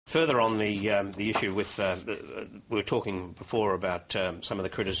Further on the issue with, we were talking before about some of the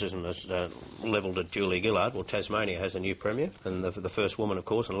criticism that's levelled at Julia Gillard. Well, Tasmania has a new Premier, and the first woman, of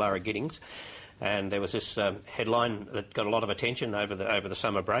course, and Lara Giddings. And there was this headline that got a lot of attention over the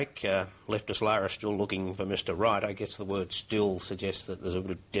summer break. Leftist Lara still looking for Mr. Right. I guess the word still suggests that there's a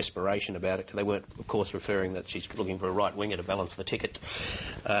bit of desperation about it. They weren't, of course, referring that she's looking for a right-winger to balance the ticket.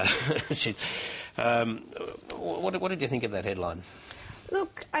 What did you think of that headline?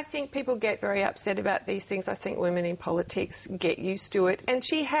 Look, I think people get very upset about these things. I think women in politics get used to it. And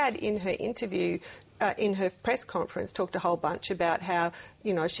she had, in her interview, in her press conference, talked a whole bunch about how,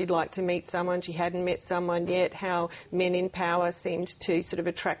 you know, she'd like to meet someone, she hadn't met someone yet, how men in power seemed to sort of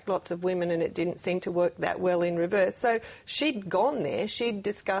attract lots of women and it didn't seem to work that well in reverse. So she'd gone there, she'd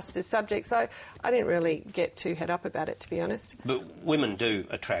discussed the subject, so I didn't really get too head up about it, to be honest. But women do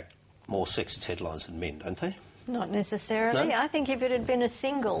attract more sexist headlines than men, don't they? Not necessarily. No? I think if it had been a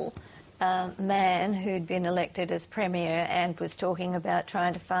single man who'd been elected as Premier and was talking about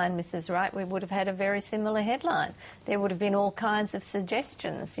trying to find Mrs. Right, we would have had a very similar headline. There would have been all kinds of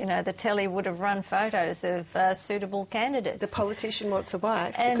suggestions. You know, the telly would have run photos of suitable candidates. The politician wants a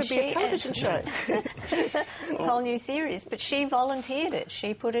wife. And it could be a television show. A whole new series. But she volunteered it.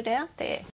 She put it out there.